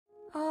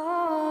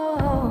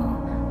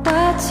Oh,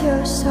 what's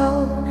your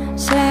soul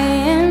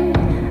saying?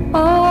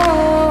 Oh.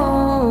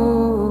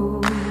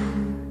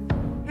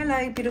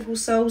 Hello, beautiful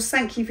souls.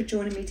 Thank you for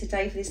joining me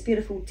today for this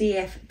beautiful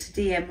DF to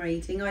DM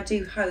reading. I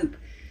do hope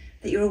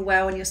that you're all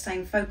well and you're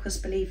staying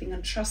focused, believing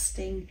and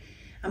trusting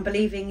and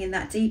believing in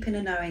that deep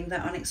inner knowing,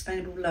 that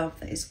unexplainable love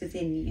that is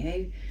within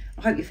you.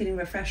 I hope you're feeling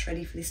refreshed,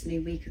 ready for this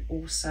new week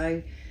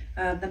also.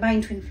 The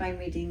main twin flame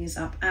reading is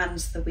up and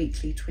the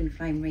weekly twin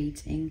flame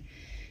reading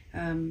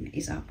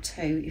is up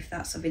too, if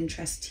that's of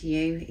interest to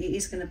you. It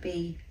is going to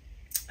be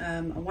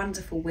a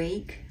wonderful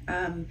week.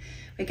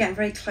 We're getting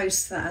very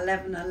close to that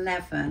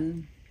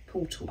 11/11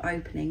 portal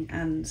opening,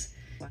 and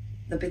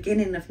the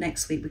beginning of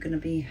next week we're going to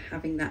be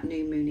having that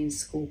new moon in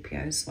Scorpio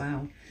as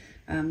well.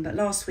 But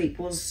last week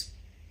was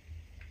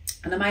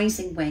an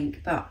amazing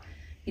week, but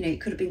you know, it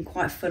could have been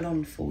quite full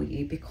on for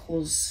you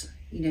because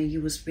you know,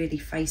 you was really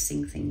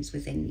facing things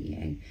within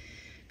you.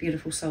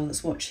 Beautiful soul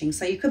that's watching.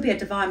 So you could be a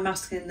divine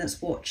masculine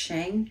that's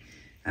watching.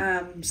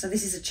 So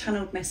this is a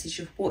channeled message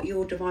of what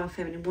your divine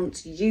feminine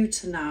wants you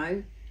to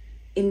know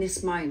in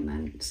this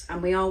moment.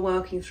 And we are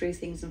working through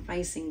things and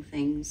facing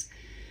things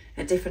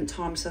at different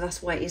times. So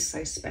that's why it is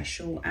so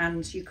special.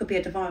 And you could be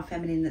a divine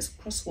feminine that's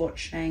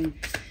cross-watching.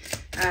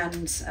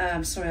 And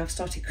sorry, I've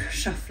started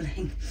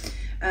shuffling.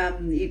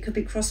 You could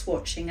be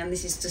cross-watching, and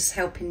this is just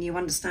helping you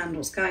understand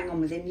what's going on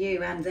within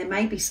you. And there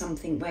may be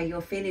something where you're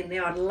feeling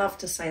there. I'd love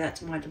to say that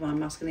to my divine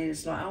masculine.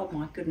 It's like, oh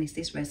my goodness,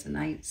 this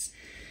resonates.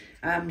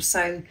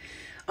 So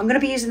I'm going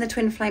to be using the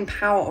Twin Flame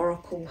Power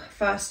Oracle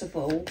first of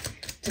all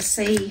to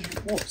see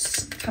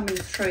what's coming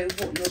through,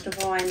 what your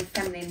divine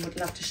feminine would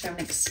love to share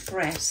and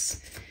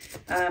express.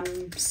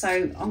 So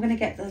I'm going to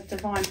get the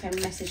Divine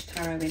Feminine Message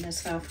Tarot in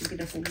as well from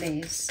beautiful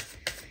Liz.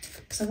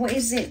 So what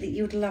is it that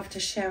you would love to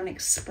share and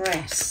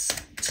express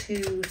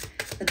to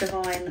the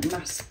Divine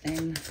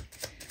Masculine?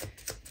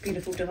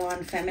 Beautiful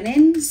Divine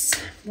Feminines.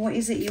 What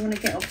is it you want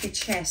to get off your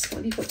chest? What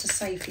have you got to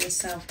say for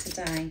yourself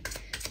today?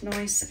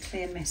 Nice,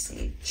 clear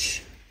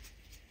message.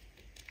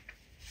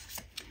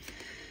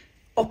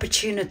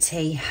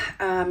 Opportunity,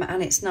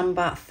 and it's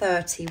number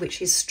 30,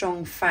 which is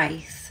strong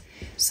faith.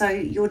 So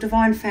your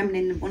divine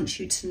feminine wants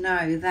you to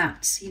know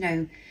that, you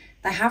know,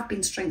 they have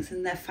been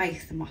strengthening their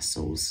faith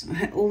muscles.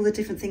 All the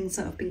different things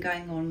that have been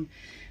going on,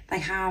 they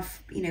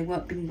have, you know,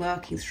 been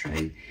working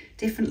through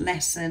different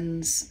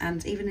lessons,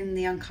 and even in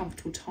the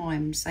uncomfortable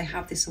times, they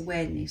have this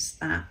awareness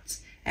that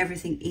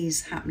everything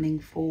is happening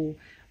for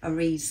a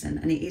reason,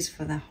 and it is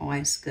for their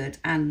highest good,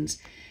 and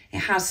it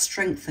has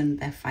strengthened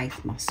their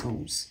faith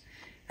muscles.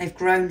 They've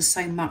grown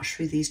so much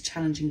through these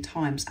challenging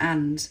times,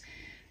 and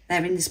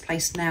they're in this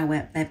place now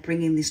where they're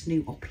bringing this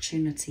new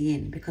opportunity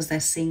in because they're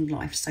seeing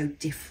life so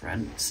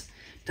different.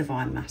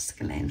 Divine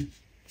masculine.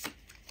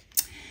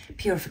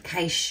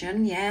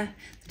 Purification, yeah.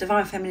 The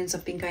divine feminines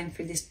have been going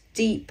through this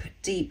deep,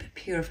 deep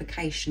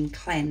purification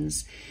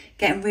cleanse,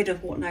 getting rid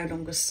of what no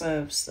longer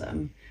serves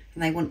them,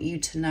 and they want you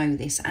to know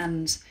this,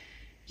 and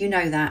you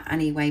know that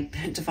anyway,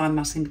 divine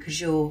masculine,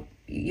 because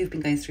you've been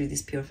going through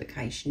this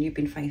purification. You've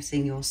been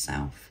facing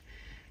yourself.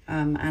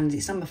 And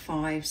it's number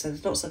 5, so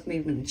there's lots of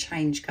movement and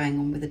change going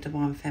on with the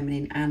divine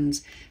feminine, and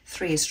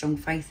 3 is strong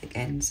faith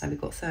again. So we've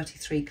got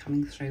 33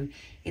 coming through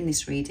in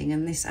this reading,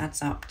 and this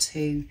adds up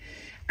to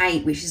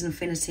 8, which is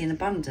infinity and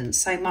abundance.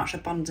 So much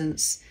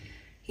abundance,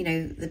 you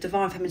know, the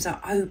divine feminines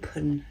are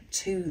open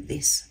to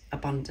this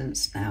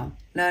abundance now,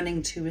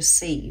 learning to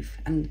receive,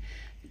 and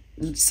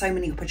so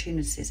many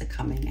opportunities are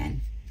coming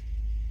in.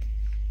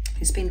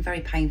 It's been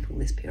very painful,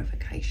 this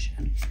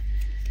purification.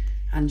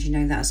 And you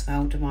know that as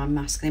well, divine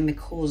masculine,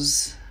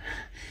 because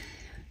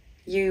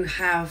you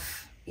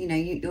have, you know,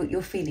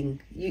 you're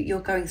feeling, you're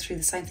going through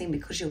the same thing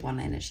because you're one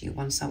energy, you're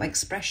one soul.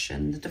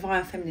 Expression, the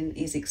divine feminine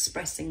is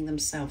expressing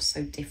themselves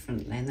so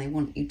differently, and they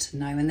want you to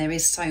know. And there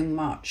is so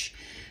much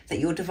that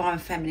your divine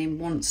feminine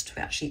wants to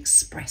actually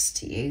express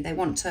to you. They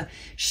want to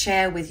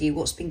share with you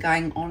what's been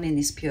going on in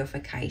this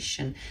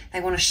purification. They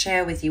want to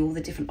share with you all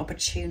the different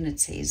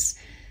opportunities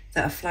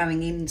that are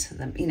flowing into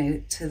them, you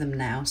know, to them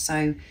now.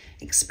 So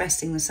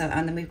expressing themselves.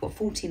 And then we've got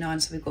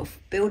 49, so we've got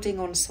building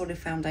on solid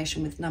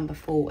foundation with number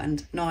 4,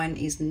 and 9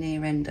 is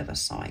near end of a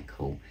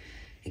cycle.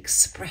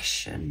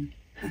 Expression,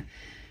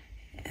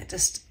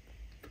 just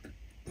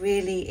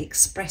really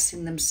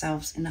expressing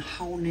themselves in a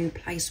whole new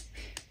place,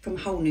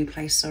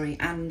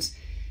 and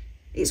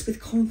it's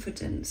with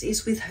confidence,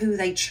 it's with who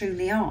they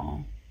truly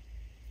are,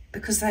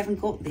 because they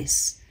haven't got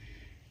this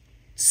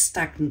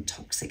stagnant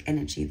toxic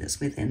energy that's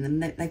within them.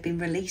 They've been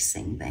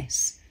releasing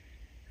this.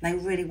 They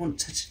really want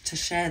to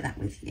share that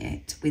with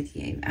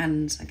you,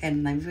 and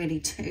again, they really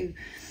do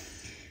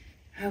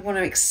want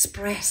to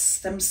express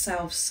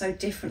themselves so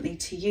differently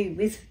to you,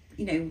 with,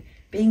 you know,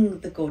 being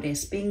the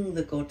goddess, being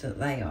the god that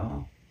they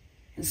are,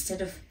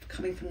 instead of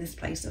coming from this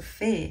place of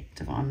fear.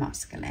 Divine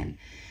masculine,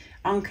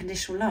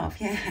 unconditional love,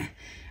 yeah.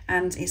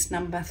 And it's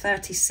number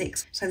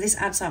 36. So this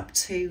adds up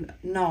to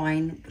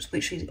 9,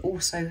 which we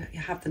also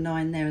have the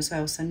 9 there as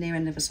well. So near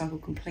end of a cycle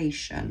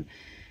completion.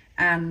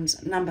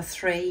 And number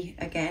 3,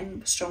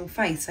 again, strong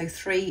faith. So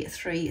 3,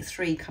 3,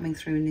 3 coming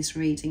through in this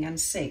reading. And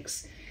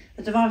 6,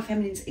 The divine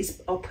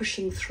feminines are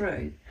pushing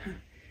through.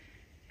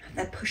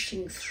 They're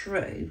pushing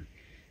through.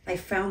 They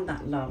found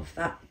that love,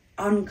 that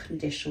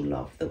unconditional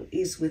love that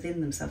is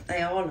within themselves.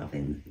 They are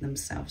loving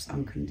themselves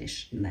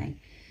unconditionally.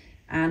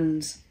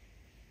 And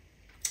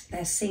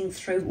they're seeing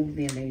through all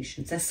the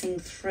illusions. They're seeing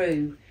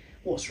through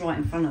what's right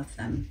in front of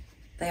them.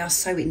 They are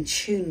so in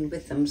tune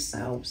with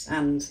themselves,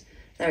 and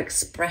their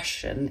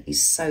expression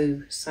is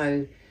so,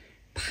 so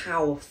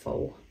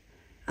powerful.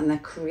 And they're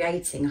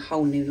creating a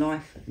whole new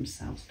life for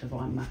themselves,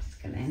 divine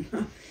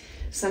masculine.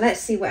 So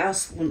let's see what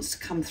else wants to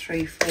come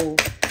through for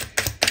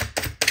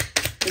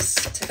this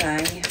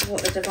today.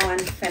 What the divine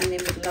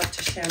feminine would love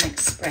to share and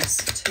express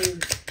to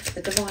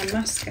the divine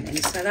masculine.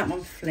 So that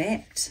one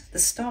flipped. The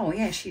star,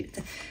 yeah,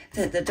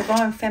 the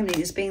divine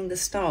feminine is being the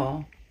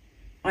star.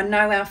 I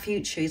know our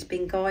future is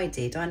being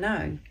guided. I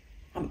know.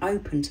 I'm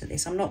open to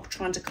this. I'm not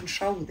trying to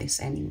control this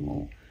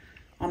anymore.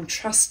 I'm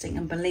trusting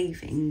and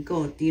believing in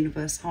God, the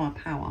universe, higher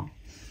power.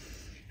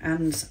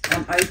 And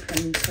I'm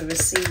open to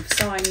receive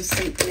signs,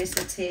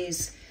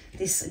 synchronicities,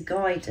 this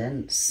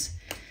guidance.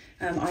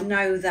 I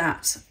know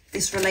that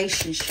this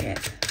relationship,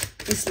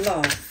 this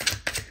love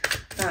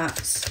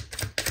that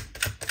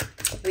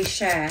we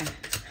share,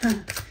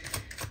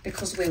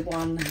 because we're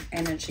one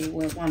energy,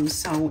 we're one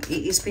soul,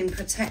 it has been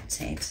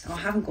protected. I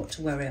haven't got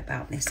to worry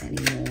about this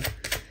anymore.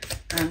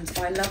 And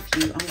I love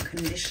you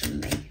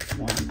unconditionally,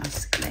 divine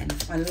masculine.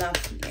 I love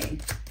you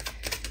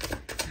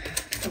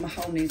from a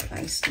whole new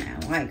place now.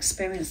 I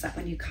experienced that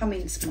when you come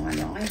into my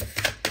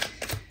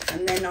life,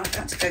 and then I've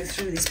had to go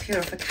through this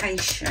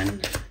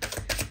purification.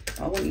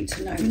 I want you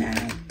to know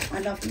now, I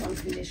love you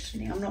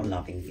unconditionally. I'm not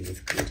loving you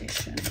with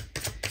condition.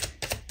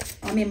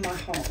 I'm in my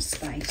heart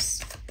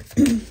space.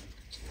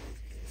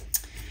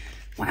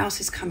 What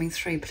else is coming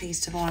through, please,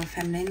 divine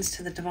feminines,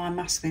 to the divine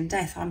masculine?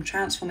 Death. I'm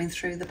transforming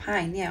through the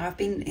pain. Yeah, I've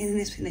been in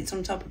this, it's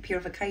on top of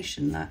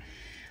purification, that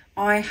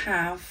I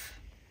have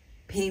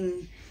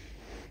been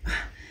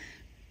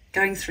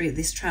going through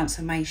this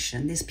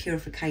transformation, this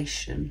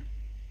purification,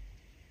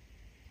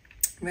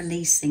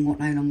 releasing what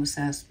no longer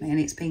serves me, and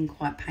it's been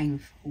quite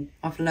painful.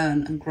 I've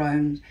learned and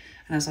grown,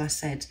 and as I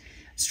said,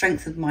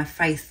 strengthened my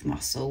faith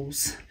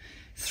muscles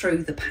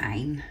through the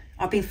pain.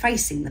 I've been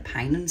facing the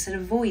pain instead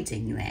of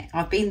avoiding it.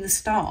 I've been the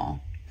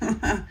star.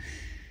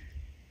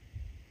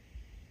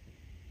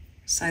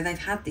 So they've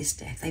had this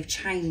death. They've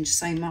changed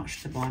so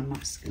much, divine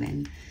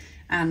masculine.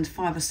 And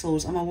Five of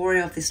Swords, I'm a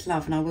warrior of this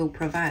love and I will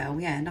prevail.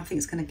 Yeah,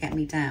 nothing's going to get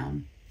me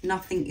down.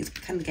 Nothing is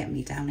going to get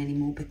me down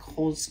anymore,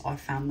 because I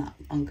found that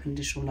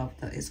unconditional love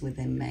that is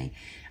within me.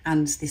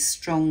 And this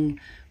strong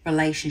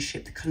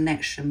relationship, the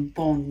connection,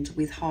 bond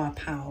with higher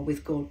power,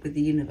 with God, with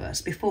the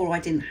universe. Before, I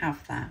didn't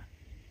have that.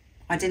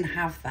 I didn't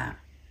have that.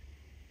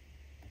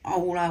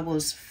 All I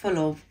was full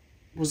of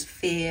was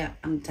fear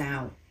and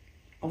doubt.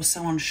 I was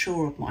so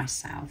unsure of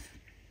myself.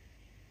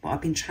 But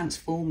I've been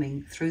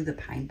transforming through the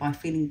pain by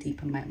feeling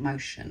deeper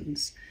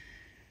emotions.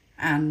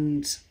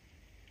 And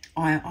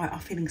I'm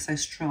feeling so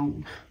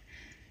strong.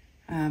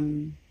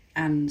 And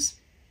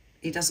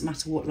it doesn't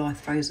matter what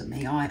life throws at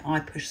me.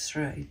 I push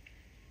through,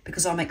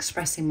 because I'm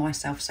expressing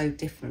myself so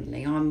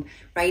differently. I'm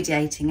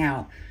radiating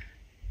out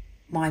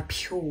my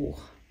pure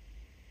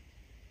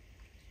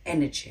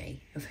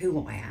energy of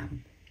who I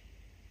am,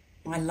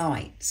 my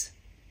light,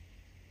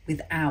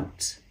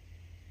 without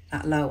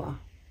that lower,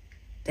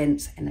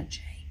 dense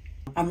energy.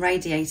 I'm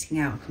radiating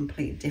out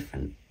completely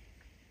different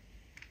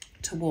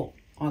to what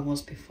I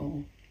was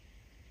before.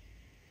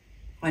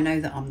 I know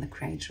that I'm the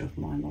creator of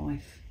my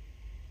life,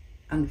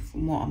 and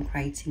from what I'm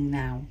creating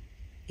now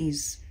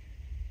is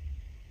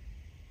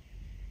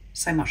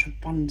so much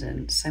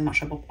abundance, so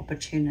much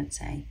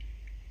opportunity.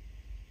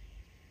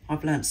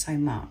 I've learnt so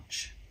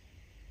much,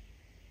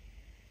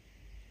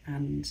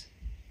 and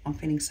I'm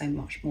feeling so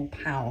much more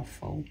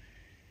powerful,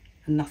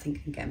 and nothing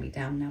can get me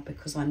down now,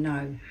 because I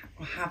know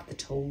I have the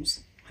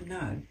tools. I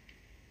know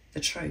the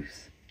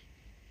truth.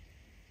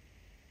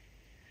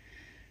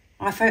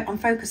 I'm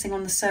focusing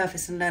on the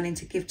surface and learning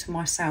to give to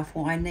myself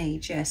what I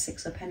need. Yeah,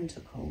 Six of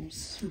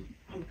Pentacles.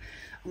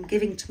 I'm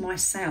giving to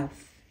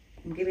myself.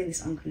 I'm giving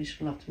this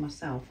unconditional love to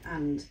myself.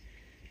 And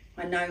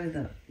I know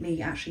that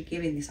me actually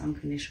giving this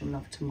unconditional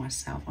love to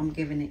myself, I'm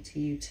giving it to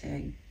you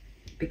too.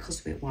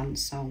 Because we're one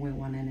soul, we're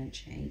one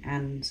energy.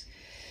 And,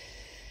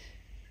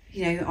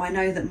 you know, I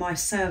know that my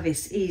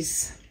service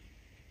is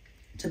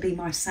to be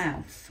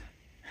myself.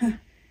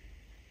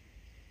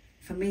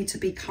 For me to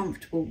be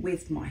comfortable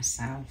with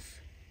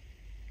myself.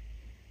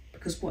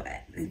 Because what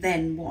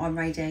I'm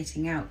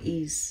radiating out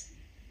is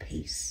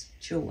peace,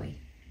 joy.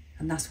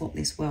 And that's what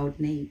this world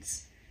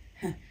needs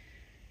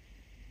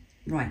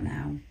right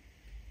now.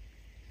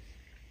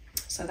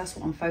 So that's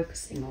what I'm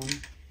focusing on.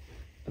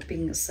 Of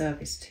being a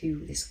service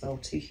to this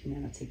world, to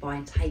humanity,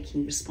 by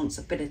taking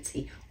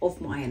responsibility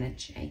of my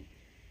energy.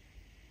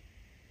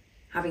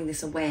 Having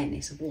this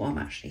awareness of what I'm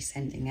actually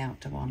sending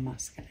out, divine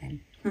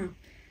masculine.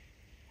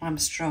 I'm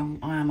strong.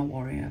 I am a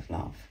warrior of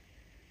love.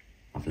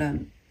 I've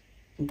learned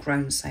and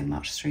grown so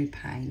much through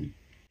pain.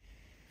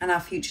 And our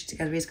future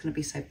together is going to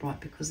be so bright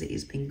because it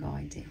is being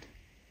guided.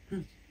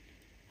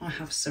 I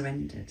have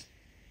surrendered,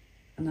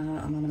 and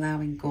I'm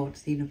allowing God,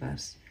 the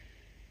universe,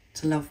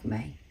 to love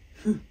me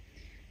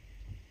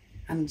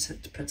and to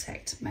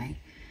protect me.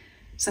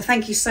 So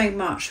thank you so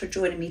much for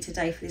joining me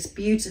today for this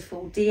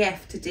beautiful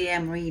DF to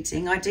DM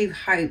reading. I do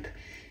hope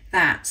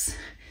that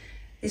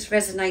this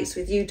resonates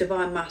with you,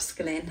 Divine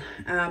Masculine,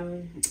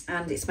 and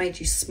it's made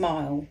you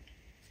smile,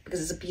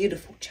 because it's a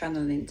beautiful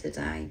channeling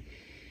today.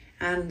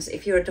 And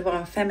if you're a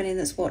Divine Feminine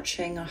that's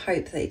watching, I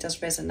hope that it does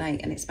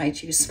resonate and it's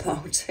made you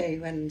smile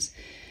too. And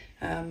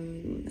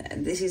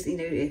this is,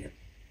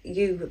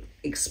 you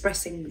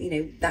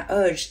expressing, that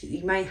urge that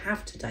you may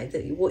have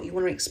today, what you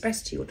want to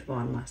express to your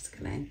Divine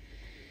Masculine.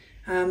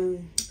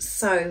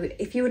 So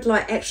if you would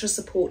like extra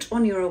support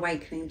on your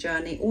awakening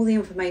journey, all the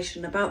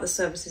information about the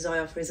services I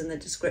offer is in the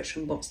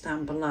description box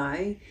down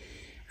below.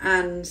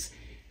 And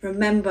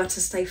remember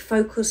to stay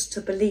focused,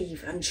 to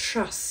believe and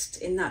trust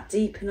in that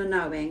deep inner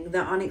knowing,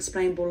 that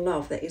unexplainable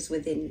love that is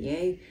within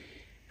you.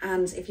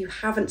 And if you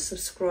haven't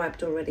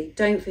subscribed already,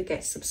 don't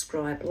forget to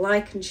subscribe,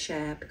 like and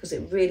share, because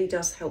it really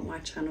does help my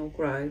channel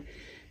grow.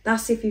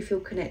 That's if you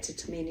feel connected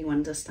to me and you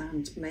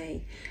understand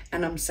me.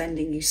 And I'm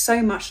sending you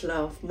so much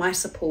love, my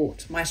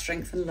support, my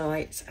strength and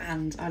light,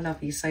 and I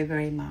love you so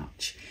very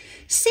much.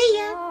 See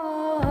ya!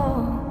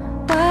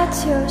 Oh,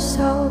 what's your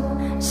soul